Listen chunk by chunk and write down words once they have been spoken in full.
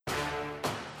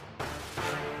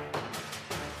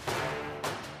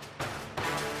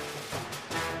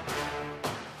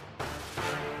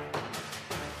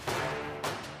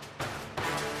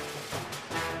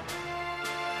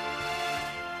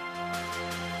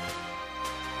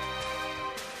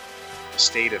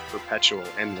state of perpetual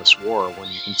endless war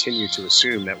when you continue to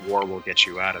assume that war will get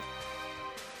you out of it.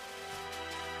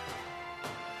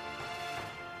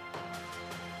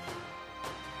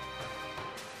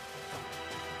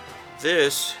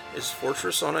 This is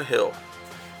Fortress on a Hill.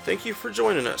 Thank you for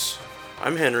joining us.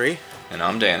 I'm Henry. And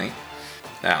I'm Danny.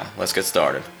 Now, let's get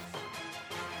started.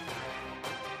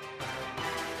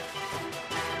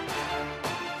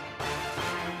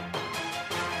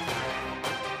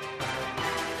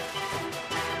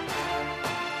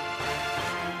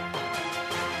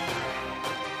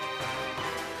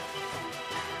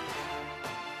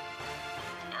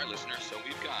 All right, listeners, so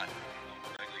we've got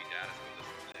Gregory Daddis with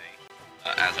us today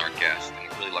as our guest, and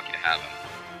we're really lucky to have him.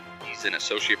 He's an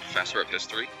associate professor of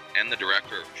history and the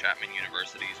director of Chapman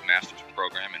University's master's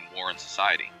program in War and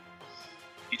Society.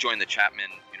 He joined the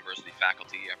Chapman University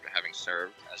faculty after having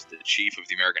served as the chief of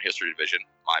the American History Division,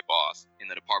 my boss, in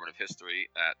the Department of History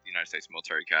at the United States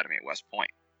Military Academy at West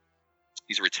Point.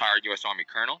 He's a retired U.S. Army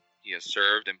colonel. He has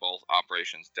served in both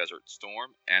Operations Desert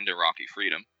Storm and Iraqi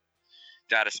Freedom.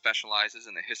 Daddis specializes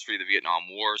in the history of the Vietnam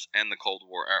Wars and the Cold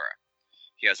War era.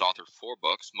 He has authored 4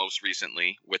 books, most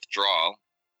recently Withdrawal,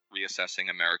 Reassessing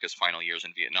America's Final Years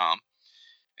in Vietnam,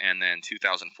 and then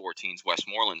 2014's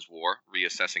Westmoreland's War,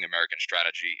 Reassessing American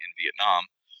Strategy in Vietnam,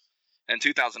 and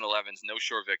 2011's No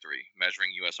Sure Victory,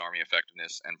 Measuring U.S. Army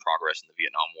Effectiveness and Progress in the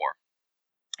Vietnam War.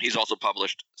 He's also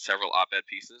published several op-ed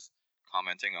pieces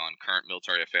commenting on current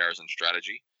military affairs and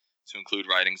strategy, to include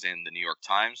writings in the New York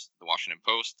Times, the Washington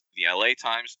Post, the LA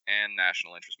Times, and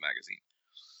National Interest Magazine.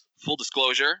 Full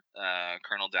disclosure,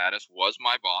 Colonel Daddis was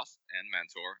my boss and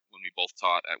mentor when we both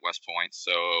taught at West Point,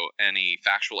 so any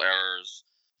factual errors,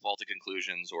 faulty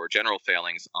conclusions, or general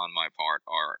failings on my part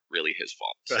are really his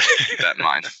fault. So keep that in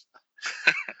mind.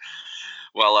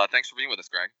 Well, thanks for being with us,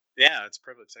 Greg. Yeah, it's a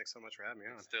privilege. Thanks so much for having me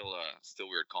on. Still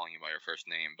weird calling you by your first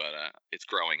name, but it's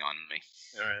growing on me.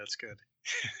 All right, that's good.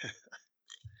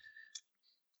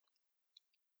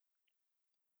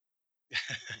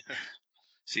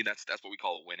 See, that's what we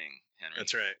call winning, Henry.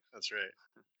 That's right.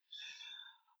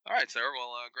 All right, sir.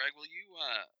 Well, Greg, will you?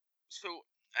 So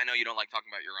I know you don't like talking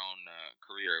about your own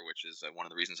career, which is one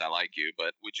of the reasons I like you.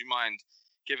 But would you mind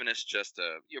giving us just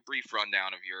a brief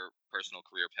rundown of your personal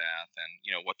career path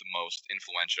and what the most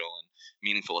influential and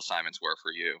meaningful assignments were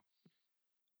for you?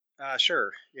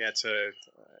 Sure. Yeah, it's you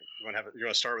want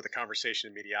to start with a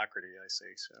conversation in mediocrity, I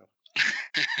say so.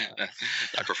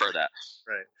 I prefer that.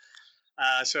 Right.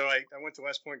 So I went to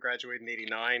West Point, graduated in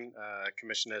 '89,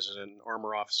 commissioned as an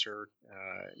armor officer,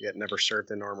 yet never served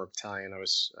in an armor battalion. I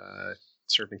was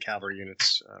served in cavalry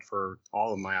units for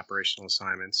all of my operational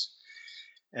assignments.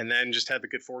 And then just had the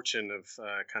good fortune of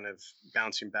kind of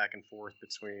bouncing back and forth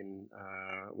between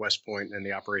West Point and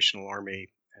the operational army,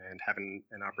 and having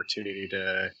an opportunity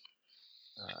to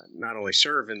not only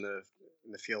serve in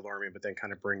the field army, but then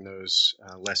kind of bring those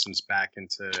lessons back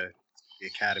into the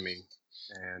academy.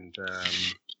 And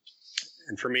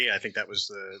for me, I think that was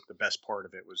the best part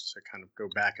of it, was to kind of go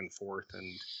back and forth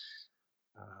and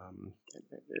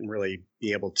really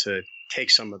be able to take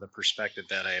some of the perspective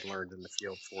that I had learned in the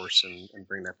field force and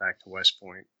bring that back to West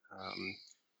Point.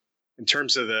 In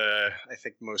terms of I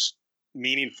think, most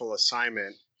meaningful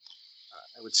assignment,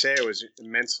 I would say I was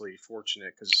immensely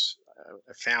fortunate, because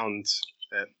I found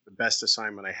that the best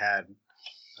assignment I had,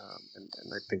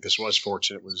 and I think this was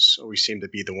fortunate, always seemed to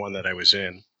be the one that I was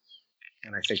in.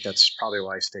 And I think that's probably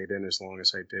why I stayed in as long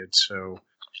as I did. So,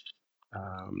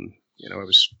 I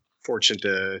was fortunate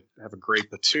to have a great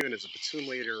platoon as a platoon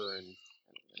leader and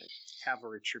a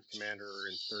cavalry troop commander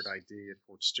in 3rd ID at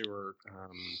Fort Stewart. I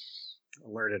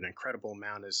learned an incredible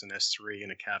amount as an S3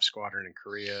 in a CAV squadron in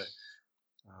Korea.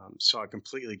 Saw a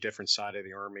completely different side of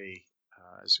the Army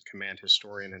as a command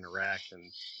historian in Iraq,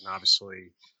 and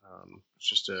obviously it's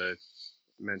just an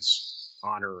immense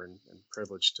honor and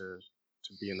privilege to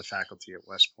be in the faculty at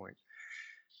West Point.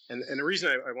 And the reason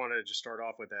I wanted to just start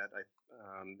off with that,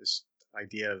 this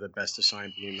idea of the best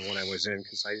assigned being the one I was in,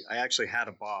 because I actually had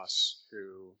a boss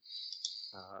who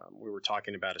we were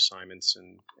talking about assignments,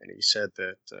 and he said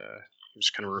that he was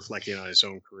kind of reflecting on his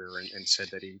own career, and said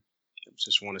that it was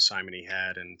just one assignment he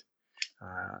had, and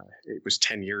it was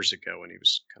 10 years ago, and he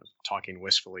was kind of talking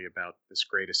wistfully about this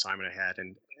great assignment I had.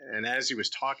 And as he was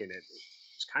talking, it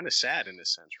was kind of sad in a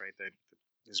sense, right? That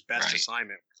his best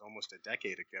assignment was almost a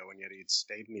decade ago, and yet he had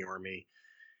stayed in the Army.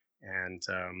 And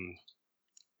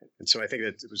so I think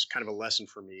that it was kind of a lesson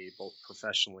for me, both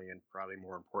professionally and probably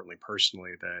more importantly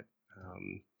personally, that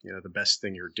the best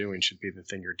thing you're doing should be the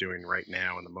thing you're doing right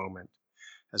now in the moment,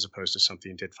 as opposed to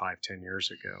something you did 5-10 years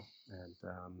ago. And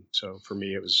so for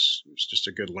me, it was just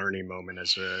a good learning moment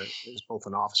as both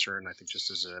an officer and I think just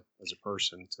as a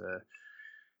person to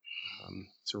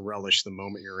relish the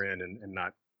moment you're in and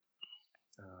not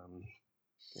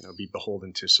be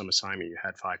beholden to some assignment you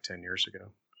had 5-10 years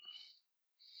ago.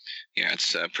 Yeah,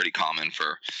 it's pretty common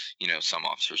for, some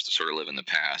officers to sort of live in the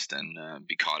past and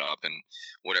be caught up in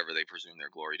whatever they presume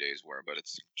their glory days were. But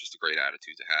it's just a great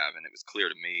attitude to have. And it was clear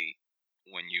to me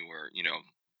when you were,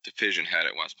 division head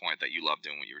at West Point that you loved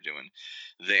doing what you were doing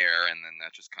there. And then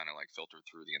that just kind of like filtered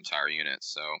through the entire unit.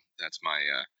 So that's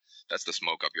that's the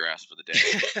smoke up your ass for the day.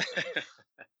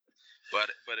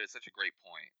 But it's such a great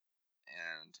point.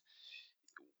 And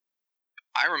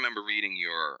I remember reading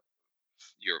your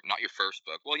not your first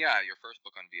book. Well, yeah, your first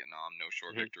book on Vietnam, No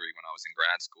Shore Victory, when I was in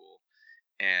grad school.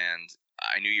 And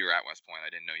I knew you were at West Point. I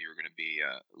didn't know you were going to be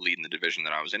leading the division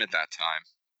that I was in at that time.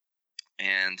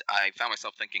 And I found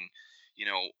myself thinking,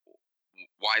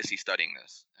 why is he studying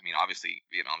this? I mean, obviously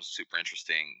Vietnam is super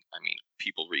interesting. I mean,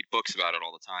 people read books about it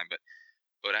all the time, but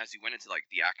as you went into like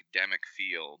the academic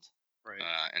field, right,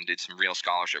 and did some real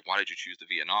scholarship, why did you choose the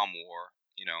Vietnam War?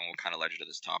 What kind of led you to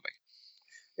this topic?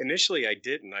 Initially, I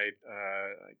didn't. I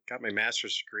got my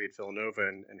master's degree at Villanova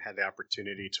and had the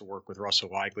opportunity to work with Russell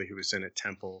Weigley, who was in at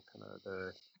Temple, kind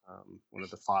of one of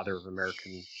the father of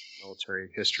American military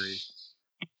history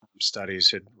studies.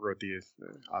 Had wrote the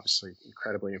obviously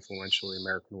incredibly influential The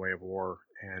American Way of War.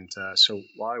 And so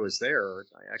while I was there,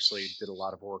 I actually did a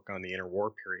lot of work on the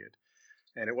interwar period.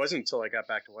 And it wasn't until I got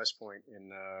back to West Point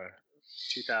in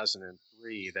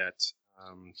 2003 that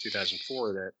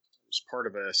 2004 that was part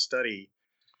of a study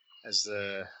as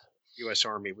the U.S.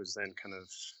 Army was then kind of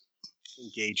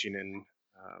engaging in,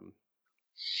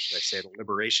 should I say, the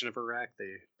liberation of Iraq,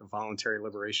 the voluntary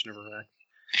liberation of Iraq.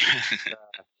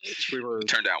 It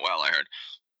turned out well, I heard.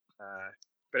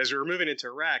 But as we were moving into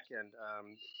Iraq, and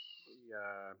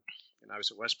I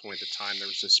was at West Point at the time, there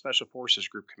was a Special Forces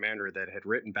Group commander that had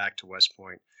written back to West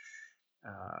Point,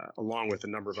 along with a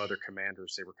number of other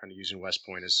commanders. They were kind of using West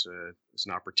Point as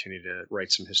an opportunity to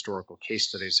write some historical case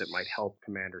studies that might help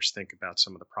commanders think about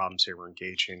some of the problems they were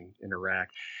engaging in Iraq.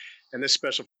 And this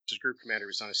Special Forces Group commander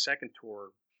was on his second tour,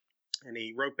 and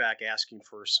he wrote back asking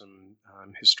for some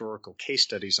historical case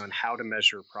studies on how to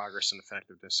measure progress and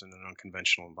effectiveness in an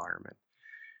unconventional environment.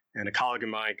 And a colleague of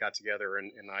mine got together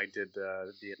and I did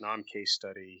the Vietnam case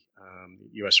study, the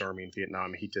U.S. Army in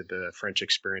Vietnam. He did the French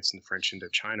experience in the French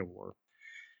Indochina War.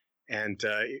 And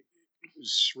it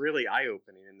was really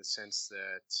eye-opening in the sense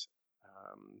that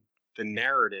the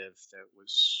narrative that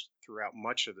was throughout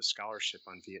much of the scholarship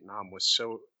on Vietnam was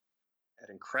so at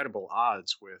incredible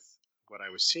odds with what I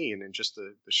was seeing in just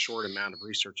the short amount of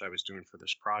research I was doing for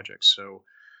this project. So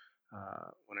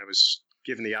when I was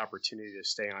given the opportunity to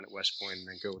stay on at West Point and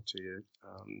then go to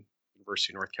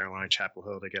University of North Carolina, Chapel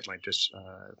Hill to get my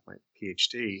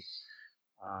PhD,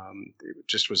 it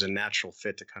just was a natural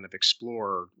fit to kind of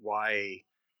explore why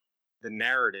the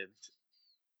narrative,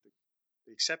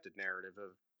 the accepted narrative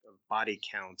of body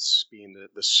counts being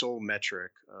the sole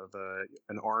metric of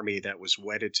an army that was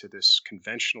wedded to this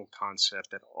conventional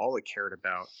concept that all it cared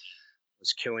about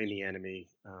was killing the enemy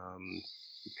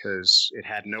because it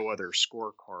had no other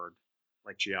scorecard,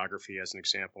 like geography as an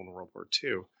example in World War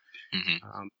II.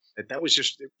 Mm-hmm. That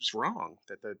was wrong,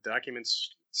 that the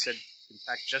documents said, in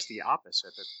fact, just the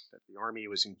opposite, that the Army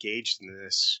was engaged in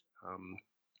this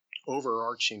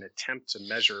overarching attempt to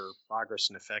measure progress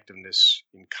and effectiveness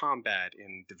in combat,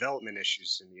 in development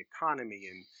issues, in the economy,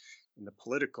 in the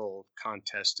political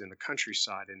contest in the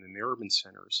countryside and in the urban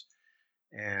centers.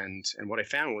 And what I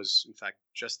found was, in fact,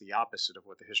 just the opposite of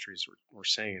what the histories were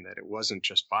saying, that it wasn't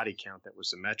just body count that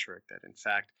was the metric, that in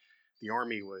fact the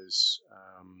Army was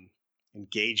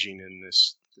engaging in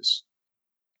this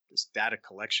data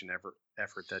collection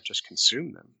effort that just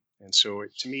consumed them. And so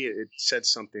to me, it said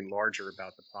something larger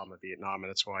about the problem of Vietnam,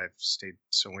 and that's why I've stayed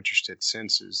so interested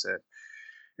since, is that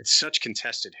it's such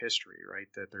contested history, right?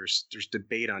 That there's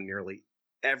debate on nearly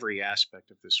every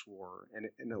aspect of this war.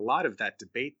 And a lot of that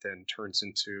debate then turns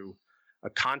into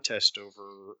a contest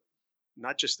over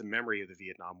not just the memory of the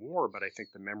Vietnam War, but I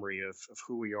think the memory of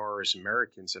who we are as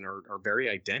Americans and our very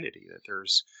identity, that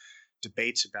there's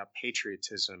debates about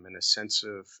patriotism and a sense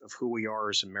of who we are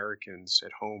as Americans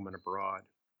at home and abroad.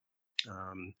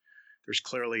 There's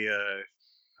clearly a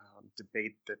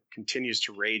debate that continues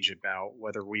to rage about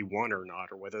whether we won or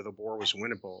not, or whether the war was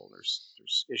winnable. There's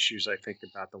issues, I think,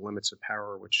 about the limits of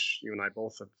power, which you and I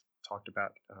both have talked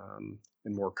about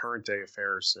in more current day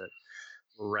affairs that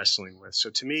we're wrestling with.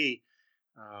 So to me,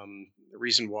 the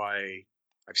reason why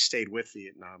I've stayed with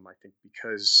Vietnam, I think,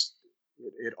 because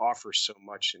it offers so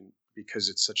much, and because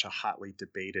it's such a hotly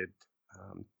debated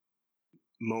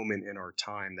moment in our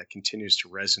time that continues to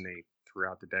resonate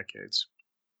throughout the decades.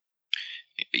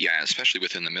 Yeah, especially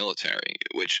within the military,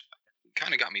 which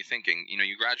kind of got me thinking.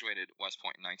 You graduated West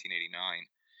Point in 1989.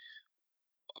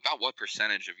 About what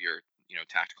percentage of your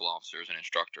tactical officers and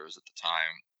instructors at the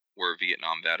time were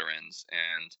Vietnam veterans,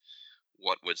 and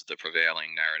what was the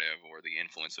prevailing narrative or the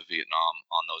influence of Vietnam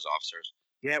on those officers?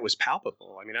 Yeah, it was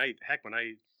palpable. I mean,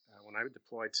 when I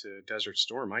deployed to Desert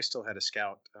Storm, I still had a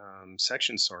scout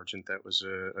section sergeant that was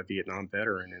a Vietnam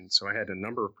veteran, and so I had a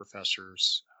number of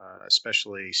professors,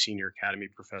 especially senior academy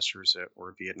professors that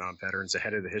were Vietnam veterans. The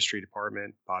head of the history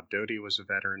department, Bob Doty, was a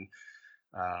veteran.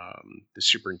 The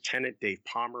superintendent, Dave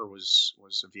Palmer, was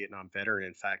a Vietnam veteran.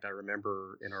 In fact, I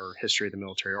remember in our history of the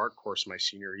military art course my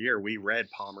senior year, we read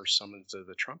Palmer's Summons of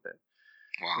the Trumpet.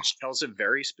 Wow. Which tells a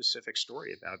very specific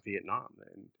story about Vietnam.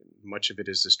 And much of it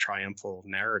is this triumphal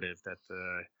narrative that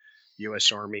the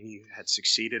U.S. Army had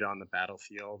succeeded on the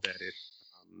battlefield, that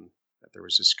there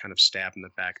was this kind of stab in the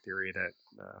back theory that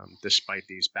despite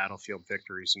these battlefield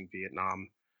victories in Vietnam,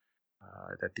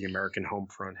 that the American home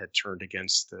front had turned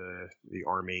against the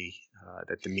Army,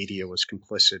 that the media was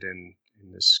complicit in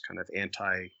this kind of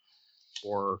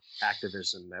anti-war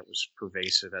activism that was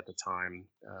pervasive at the time,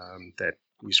 that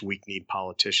these weak-kneed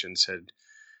politicians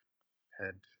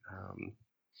had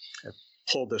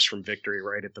pulled us from victory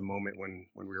right at the moment when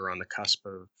we were on the cusp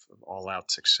of all-out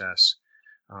success.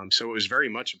 So it was very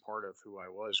much a part of who I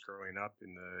was growing up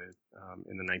in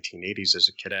the 1980s as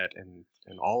a cadet, and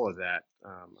all of that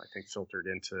I think filtered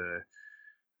into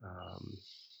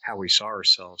how we saw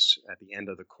ourselves at the end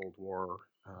of the Cold War,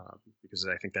 because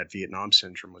I think that Vietnam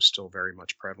syndrome was still very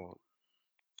much prevalent.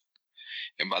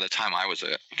 And by the time I was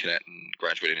a cadet and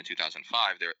graduated in 2005,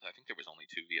 I think there was only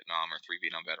 2 Vietnam or 3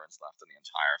 Vietnam veterans left in the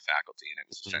entire faculty, and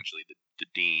it was essentially the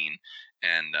dean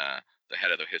and the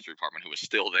head of the history department, who was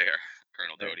still there,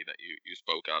 Colonel Doty, that you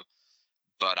spoke of.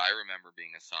 But I remember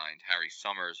being assigned Harry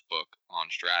Summers' book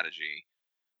on strategy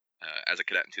as a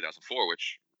cadet in 2004,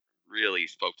 which really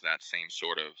spoke to that same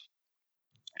sort of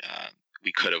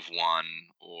we could have won,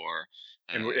 or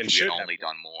and we should had only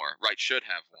done more. Right, should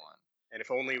have won. And if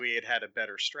only we had had a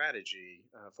better strategy,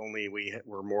 if only we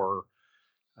were more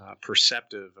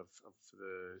perceptive of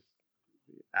the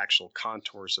actual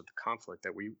contours of the conflict,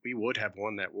 that we would have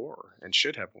won that war and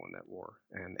should have won that war.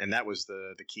 And that was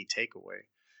the key takeaway.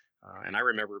 And I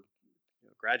remember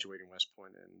graduating West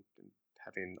Point and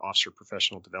having officer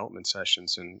professional development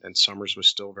sessions, and Summers was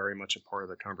still very much a part of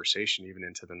the conversation even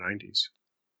into the 90s.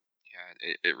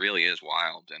 Yeah, it really is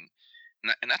wild. And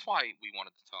that's why we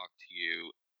wanted to talk to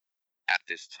you at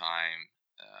this time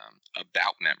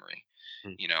about memory,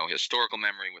 historical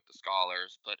memory with the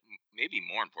scholars, but maybe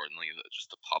more importantly,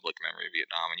 just the public memory of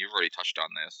Vietnam. And you've already touched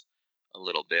on this a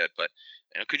little bit, but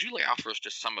could you lay out for us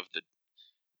just some of the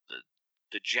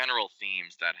general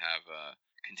themes that have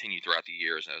continued throughout the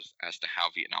years as to how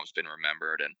Vietnam has been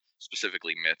remembered, and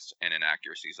specifically myths and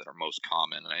inaccuracies that are most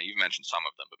common? And you've mentioned some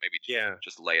of them, but maybe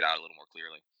just lay it out a little more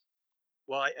clearly.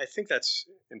 Well, I think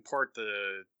that's in part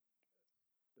the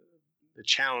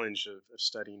challenge of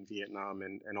studying Vietnam,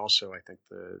 and also I think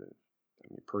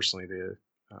personally the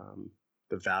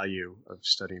value of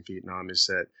studying Vietnam is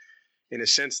that, in a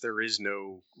sense, there is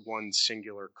no one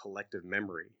singular collective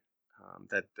memory.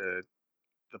 That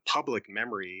the public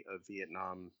memory of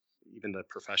Vietnam, even the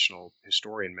professional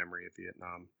historian memory of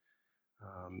Vietnam,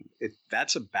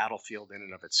 that's a battlefield in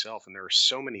and of itself, and there are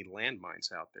so many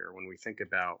landmines out there when we think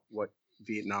about what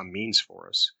Vietnam means for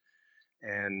us.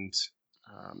 And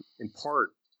in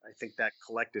part, I think that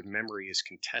collective memory is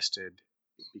contested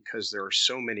because there are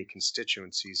so many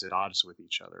constituencies at odds with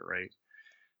each other,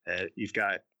 right? You've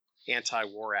got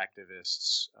anti-war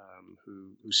activists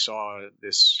who saw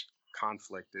this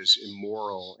conflict as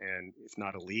immoral and, if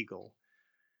not illegal.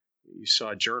 You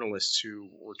saw journalists who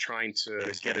were trying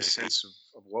to get a sense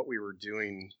of what we were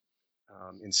doing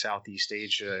in Southeast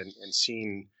Asia, and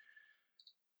seeing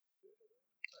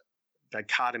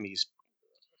dichotomies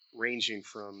ranging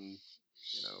from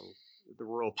the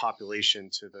rural population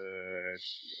to the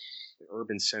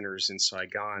urban centers in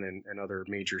Saigon and other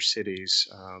major cities,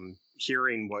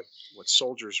 hearing what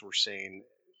soldiers were saying,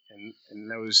 and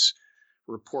those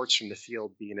reports from the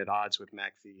field being at odds with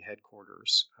MACV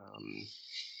headquarters.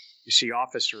 You see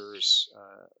officers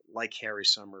like Harry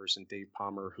Summers and Dave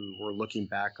Palmer who were looking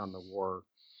back on the war,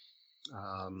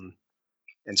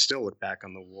 and still look back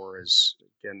on the war as,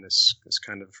 again, this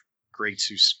kind of great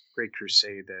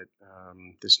crusade, that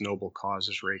this noble cause,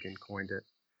 as Reagan coined it.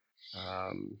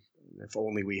 If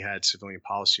only we had civilian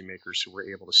policymakers who were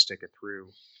able to stick it through.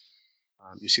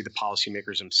 You see the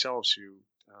policymakers themselves who,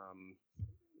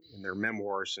 in their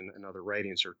memoirs and other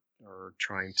writings, are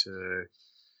trying to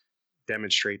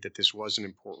demonstrate that this was an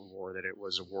important war, that it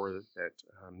was a war that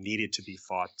needed to be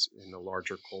fought in the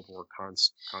larger Cold War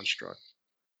construct.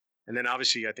 And then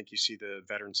obviously, I think you see the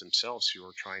veterans themselves who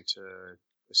are trying to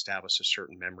establish a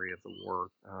certain memory of the war,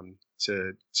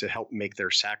 to help make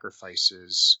their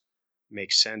sacrifices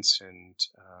make sense,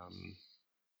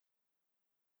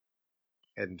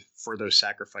 and for those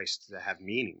sacrifices to have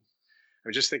meaning. I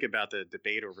mean, just think about the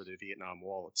debate over the Vietnam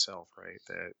Wall itself, right?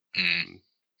 That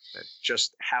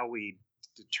just how we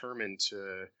determined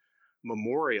to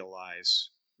memorialize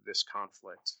this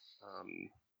conflict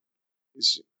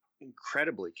is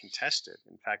incredibly contested.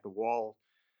 In fact, the wall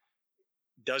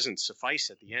doesn't suffice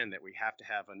at the end, that we have to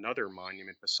have another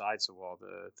monument besides the wall,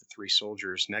 the three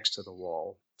soldiers next to the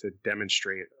wall, to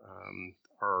demonstrate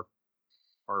our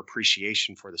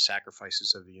appreciation for the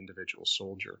sacrifices of the individual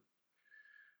soldier.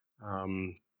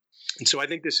 And so I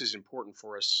think this is important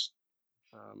for us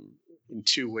in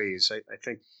two ways. I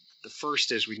think the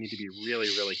first is we need to be really,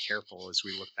 really careful as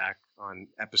we look back on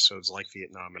episodes like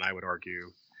Vietnam, and I would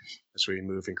argue as we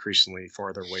move increasingly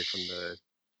farther away from the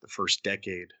first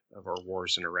decade of our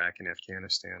wars in Iraq and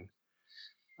Afghanistan,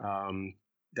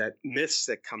 that myths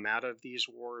that come out of these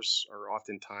wars are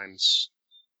oftentimes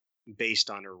based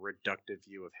on a reductive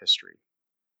view of history.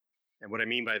 And what I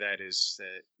mean by that is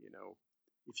that,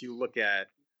 if you look at,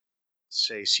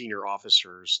 say, senior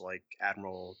officers like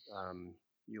Admiral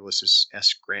Ulysses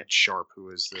S. Grant Sharp, who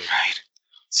is the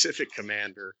Pacific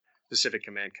Command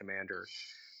commander,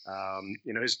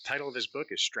 his title of his book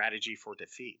is Strategy for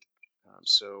Defeat.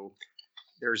 So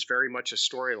there's very much a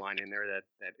storyline in there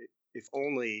that if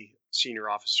only senior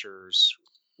officers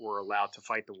were allowed to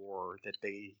fight the war that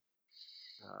they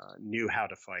knew how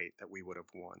to fight, that we would have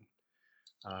won.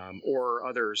 Or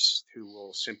others who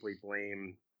will simply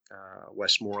blame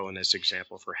Westmoreland as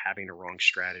example for having a wrong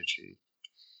strategy,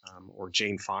 or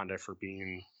Jane Fonda for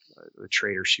being the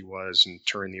traitor she was and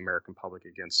turning the American public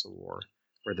against the war,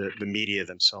 or the media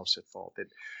themselves at fault.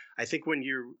 I think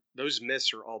those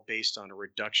myths are all based on a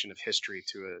reduction of history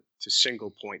to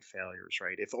single point failures,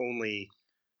 right? If only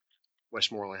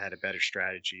Westmoreland had a better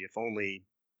strategy, if only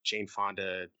Jane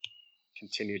Fonda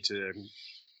continued to,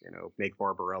 make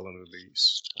Barbarella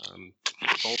movies,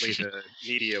 if only the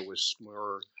media was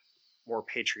more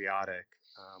patriotic,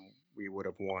 we would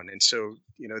have won. And so,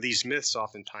 these myths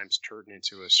oftentimes turn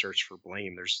into a search for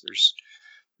blame. There's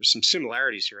some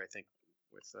similarities here, I think,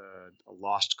 with a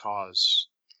lost cause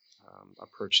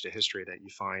approach to history that you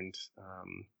find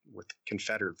with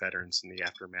Confederate veterans in the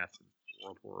aftermath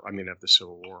of the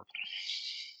Civil War.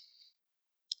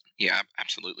 Yeah,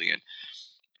 absolutely,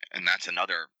 and that's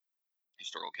another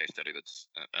historical case study that's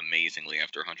amazingly,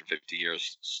 after 150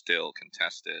 years, still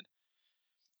contested.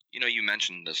 You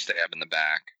mentioned the stab in the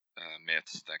back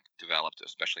myths that developed,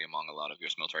 especially among a lot of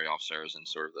U.S. military officers, and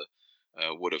sort of the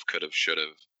would have, could have, should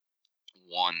have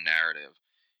won narrative.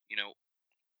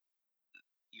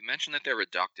 You mentioned that they're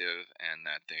reductive and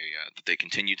that they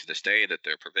continue to this day, that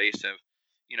they're pervasive.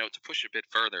 To push a bit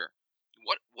further,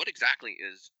 what exactly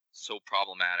is so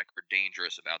problematic or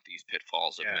dangerous about these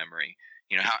pitfalls of memory?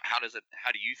 How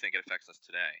do you think it affects us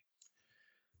today?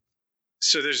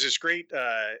 So there's this great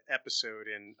episode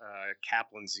in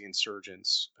Kaplan's The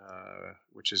Insurgents,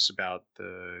 which is about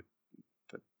the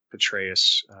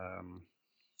Petraeus,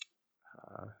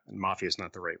 and mafia is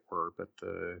not the right word, but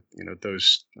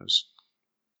those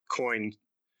coin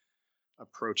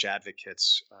approach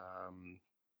advocates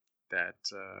that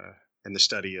and the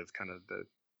study of kind of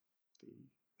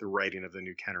the writing of the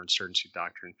new counterinsurgency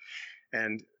doctrine.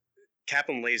 And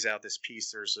Kaplan lays out this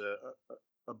piece. There's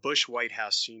a Bush White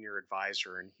House senior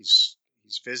advisor, and he's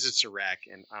visits Iraq,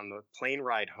 and on the plane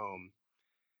ride home,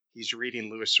 he's reading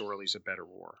Louis Orley's A Better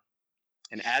War.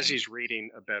 And as he's reading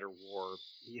A Better War,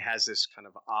 he has this kind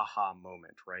of aha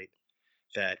moment, right?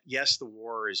 That yes, the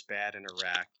war is bad in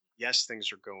Iraq. Yes,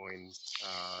 things are going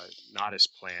not as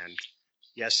planned.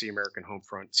 Yes, the American home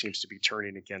front seems to be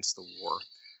turning against the war.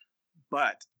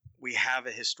 But we have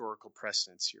a historical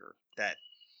precedence here that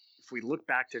if we look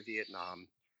back to Vietnam,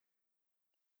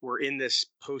 we're in this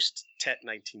post-Tet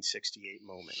 1968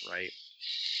 moment, right?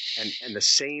 And the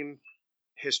same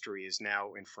history is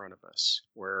now in front of us,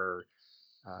 where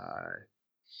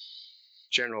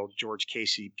General George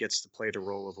Casey gets to play the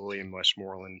role of William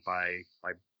Westmoreland by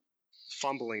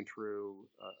fumbling through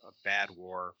a bad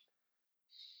war.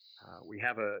 We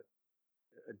have a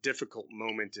difficult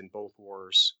moment in both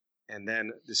wars, and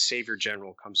then the savior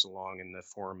general comes along in the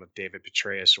form of David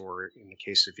Petraeus, or in the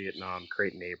case of Vietnam,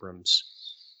 Creighton Abrams,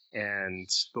 and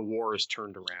the war is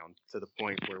turned around to the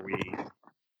point where we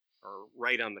are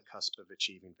right on the cusp of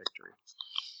achieving victory.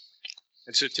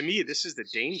 And so to me, this is the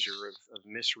danger of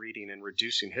misreading and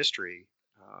reducing history,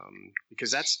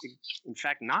 because that's in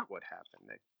fact not what happened.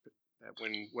 That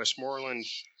when Westmoreland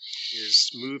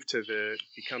is moved to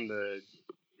become the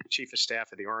chief of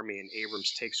staff of the Army and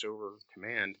Abrams takes over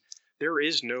command, there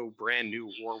is no brand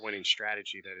new war-winning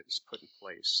strategy that is put in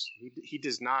place. He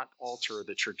does not alter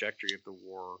the trajectory of the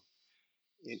war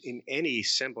in any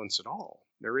semblance at all.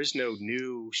 There is no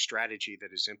new strategy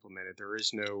that is implemented. There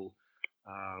is no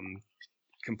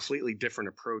completely different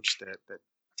approach that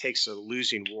takes a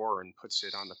losing war and puts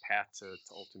it on the path to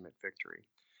ultimate victory.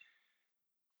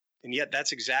 And yet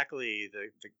that's exactly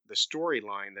the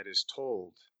storyline that is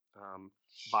told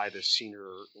by the senior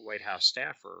White House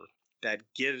staffer that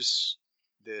gives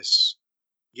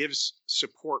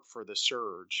support for the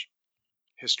surge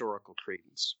historical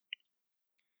credence.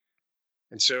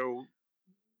 And so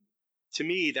to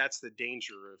me, that's the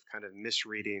danger of kind of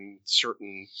misreading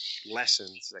certain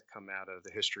lessons that come out of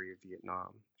the history of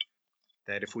Vietnam.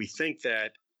 That if we think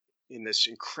that in this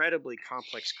incredibly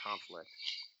complex conflict,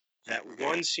 that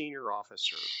one senior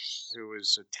officer who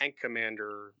was a tank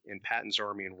commander in Patton's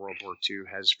army in World War II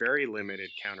has very limited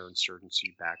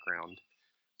counterinsurgency background.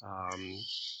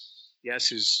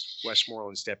 Yes, is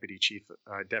Westmoreland's deputy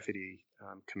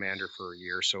commander for a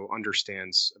year, so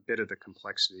understands a bit of the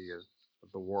complexity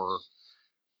of the war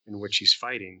in which he's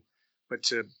fighting. But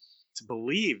to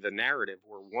believe the narrative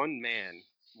where one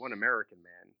American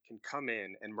man, can come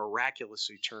in and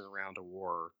miraculously turn around a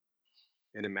war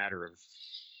in a matter of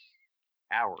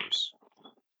hours,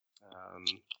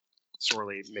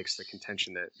 sorely makes the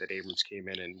contention that Abrams came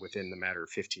in and within the matter of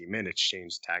 15 minutes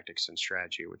changed tactics and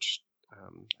strategy, which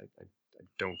I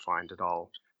don't find at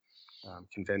all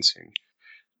convincing.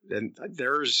 And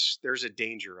there's a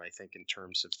danger, I think, in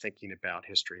terms of thinking about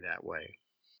history that way,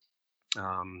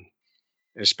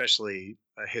 especially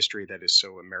a history that is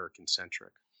so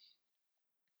American-centric.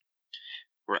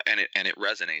 Right, and it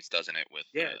resonates, doesn't it, with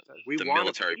we the want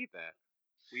military? To believe that.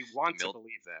 We want to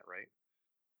believe that, right?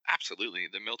 Absolutely,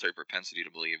 the military propensity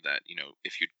to believe that,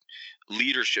 if you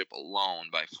leadership alone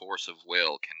by force of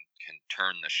will can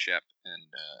turn the ship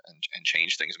and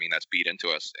change things. I mean, that's beat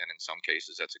into us, and in some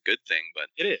cases that's a good thing, but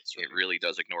it is. It really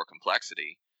does ignore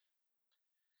complexity.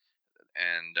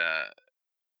 And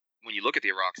when you look at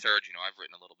the Iraq surge, I've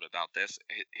written a little bit about this.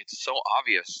 It's so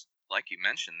obvious, like you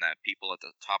mentioned, that people at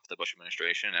the top of the Bush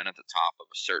administration and at the top of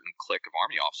a certain clique of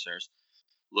army officers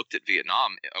looked at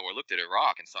Vietnam or looked at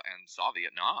Iraq and saw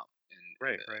Vietnam. And,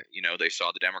 right. They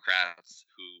saw the Democrats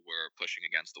who were pushing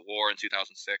against the war in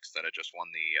 2006 that had just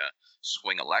won the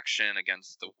swing election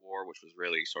against the war, which was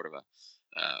really sort of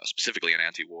specifically an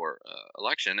anti-war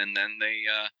election. And then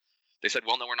they said,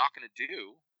 well, no, we're not going to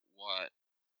do what,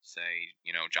 say,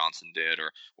 Johnson did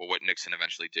or what Nixon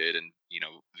eventually did, and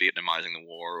Vietnamizing the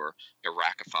war or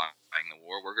Iraqifying the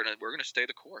war. We're gonna stay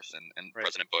the course. And right.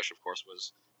 President Bush, of course,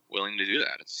 was willing to do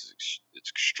that. It's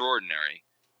extraordinary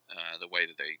the way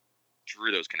that they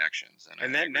drew those connections.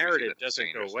 And that narrative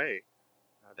doesn't go away.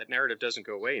 That narrative doesn't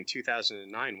go away. In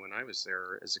 2009, when I was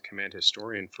there as a command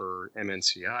historian for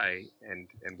MNCI, and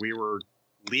we were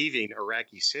leaving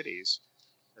Iraqi cities,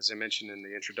 as I mentioned in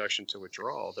the introduction to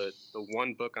Withdrawal, the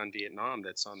one book on Vietnam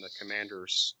that's on the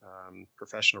commander's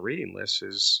professional reading list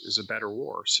is A Better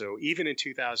War. So even in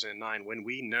 2009, when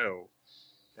we know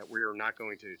that we are not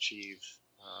going to achieve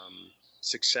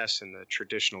success in the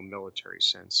traditional military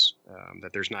sense,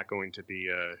 that there's not going to be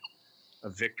a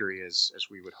victory as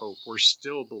we would hope, we're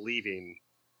still believing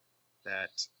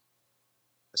that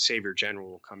a savior general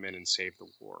will come in and save the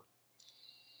war.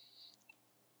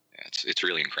 Yeah, it's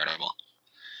really incredible.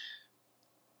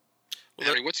 Well,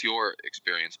 Henry, what's your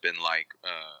experience been like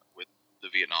with the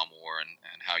Vietnam War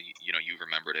and how you've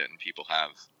remembered it and people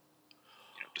have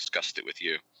discussed it with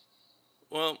you?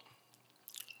 Well,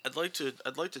 I'd like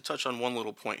to touch on one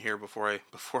little point here before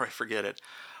I forget it.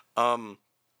 I've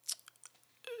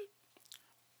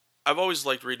always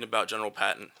liked reading about General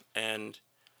Patton, and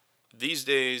these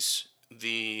days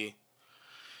the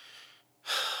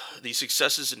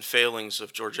successes and failings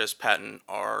of George S. Patton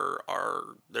are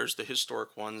there's the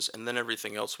historic ones, and then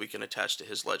everything else we can attach to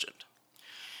his legend.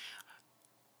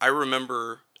 I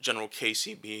remember General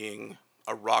Casey being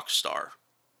a rock star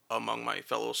among my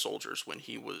fellow soldiers when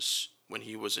he was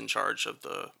in charge of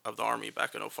the Army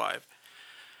back in 2005.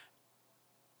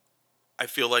 I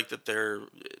feel like that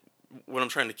what I'm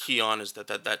trying to key on is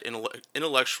that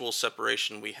intellectual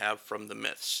separation we have from the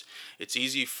myths. It's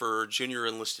easy for junior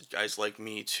enlisted guys like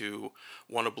me to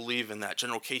want to believe in that.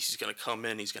 General Casey's going to come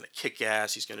in, he's going to kick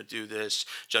ass, he's going to do this.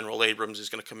 General Abrams is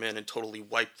going to come in and totally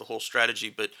wipe the whole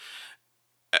strategy. But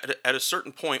at a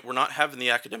certain point, we're not having the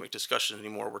academic discussion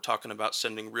anymore. We're talking about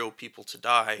sending real people to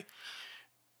die.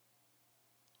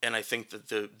 And I think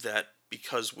that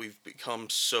because we've become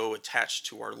so attached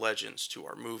to our legends, to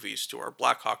our movies, to our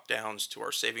Black Hawk Downs, to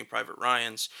our Saving Private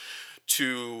Ryans,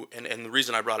 and the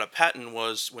reason I brought up Patton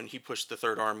was when he pushed the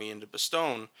Third Army into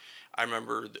Bastogne. I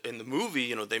remember in the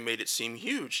movie, they made it seem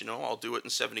huge. I'll do it in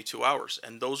 72 hours.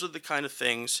 And those are the kind of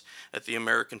things that the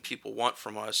American people want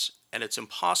from us, and it's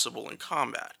impossible in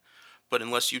combat. But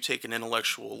unless you take an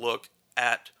intellectual look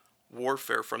at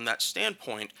warfare from that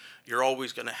standpoint, you're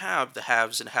always going to have the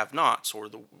haves and have-nots, or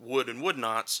the would and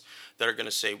would-nots, that are going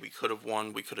to say we could have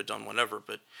won, we could have done whatever.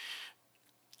 But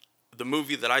the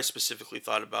movie that I specifically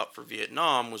thought about for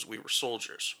Vietnam was We Were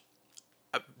Soldiers.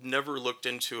 I've never looked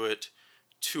into it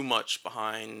too much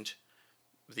behind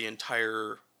the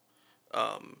entire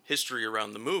history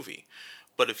around the movie.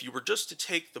 But if you were just to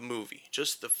take the movie,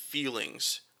 just the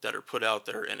feelings that are put out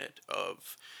there in it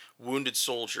of wounded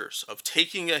soldiers, of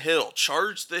taking a hill,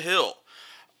 charge the hill.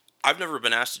 I've never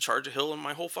been asked to charge a hill in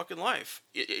my whole fucking life,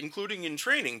 including in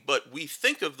training, but we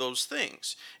think of those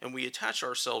things and we attach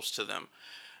ourselves to them,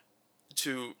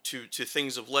 to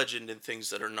things of legend and things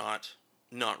that are not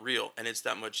real. And it's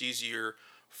that much easier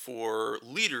for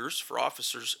leaders, for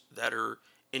officers that are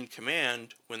in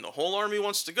command, when the whole army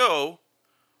wants to go,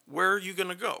 where are you going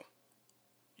to go?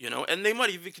 And they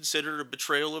might even consider it a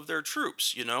betrayal of their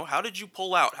troops. How did you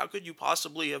pull out? How could you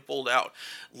possibly have pulled out?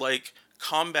 Like,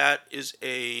 combat is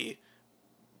a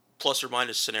plus or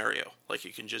minus scenario. Like,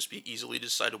 it can just be easily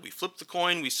decided. We flipped the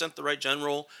coin, we sent the right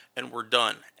general, and we're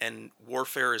done. And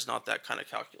warfare is not that kind of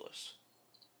calculus.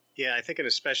 Yeah, I think, and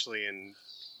especially in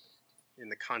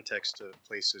the context of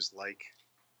places like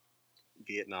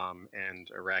Vietnam and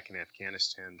Iraq and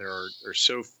Afghanistan, there are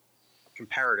so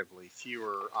comparatively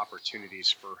fewer opportunities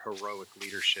for heroic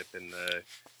leadership in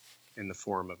the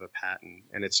form of a Patton,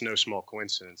 and it's no small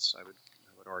coincidence. I would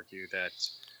argue that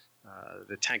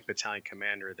the tank battalion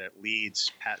commander that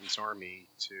leads Patton's army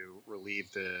to relieve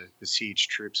the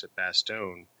besieged troops at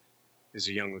Bastogne is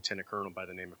a young lieutenant colonel by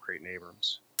the name of Creighton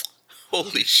Abrams.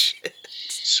 Holy shit!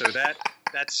 So that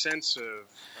sense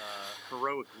of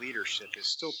heroic leadership is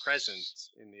still present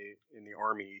in the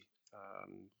army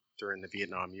during the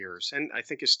Vietnam years, and I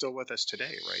think is still with us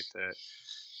today, right? That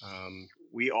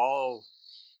we all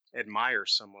admire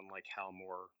someone like Hal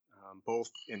Moore, both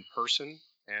in person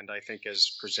and I think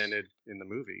as presented in the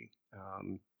movie.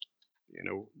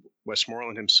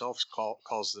 Westmoreland himself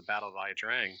calls the Battle of Ia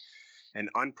Drang an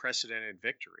unprecedented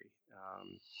victory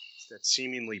that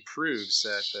seemingly proves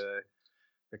that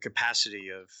the capacity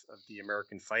of the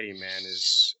American fighting man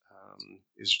is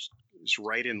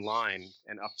right in line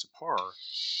and up to par.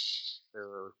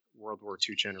 Their World War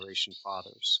II generation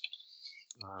fathers.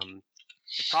 The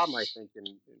problem, I think,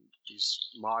 in these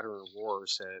modern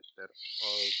wars that are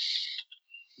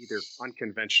either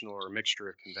unconventional or a mixture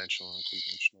of conventional and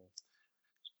unconventional,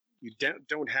 you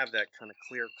don't have that kind of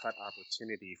clear-cut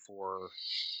opportunity for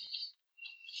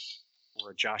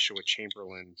a Joshua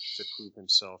Chamberlain to prove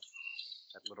himself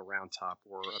at Little Round Top,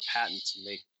 or a Patton to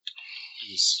make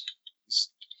these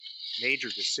major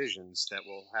decisions that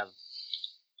will have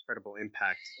incredible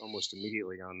impact almost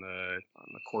immediately on the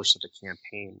course of the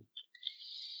campaign.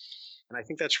 And I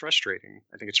think that's frustrating.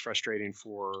 I think it's frustrating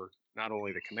for not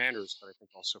only the commanders, but I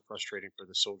think also frustrating for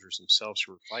the soldiers themselves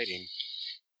who are fighting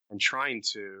and trying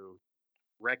to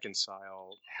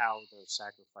reconcile how their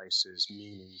sacrifices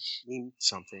mean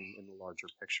something in the larger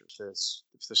picture.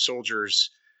 If the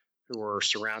soldiers who are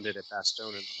surrounded at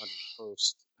Bastogne in the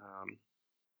 101st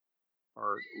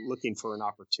are looking for an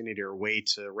opportunity or a way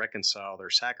to reconcile their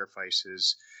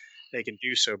sacrifices, they can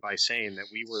do so by saying that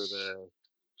we were the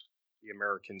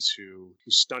Americans who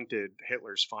stunted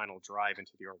Hitler's final drive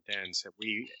into the Ardennes, that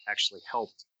we actually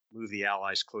helped move the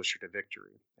Allies closer to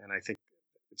victory. And I think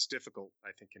it's difficult,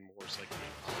 in wars like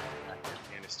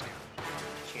Afghanistan. You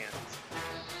can't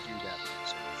do that.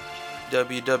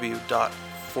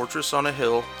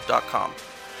 www.fortressonahill.com.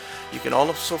 You can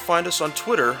also find us on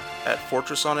Twitter at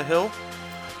Fortress on a Hill,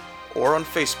 or on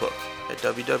Facebook at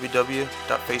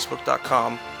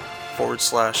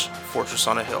www.facebook.com/Fortress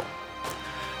on a Hill.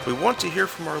 We want to hear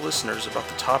from our listeners about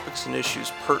the topics and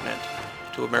issues pertinent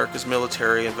to America's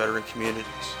military and veteran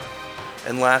communities.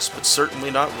 And last but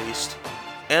certainly not least,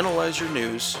 analyze your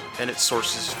news and its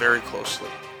sources very closely.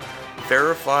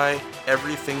 Verify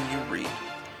everything you read.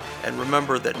 And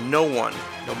remember that no one,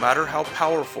 no matter how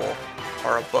powerful,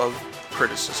 are above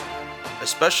criticism,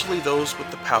 especially those with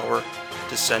the power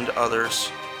to send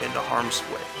others into harm's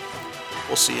way.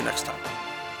 We'll see you next time.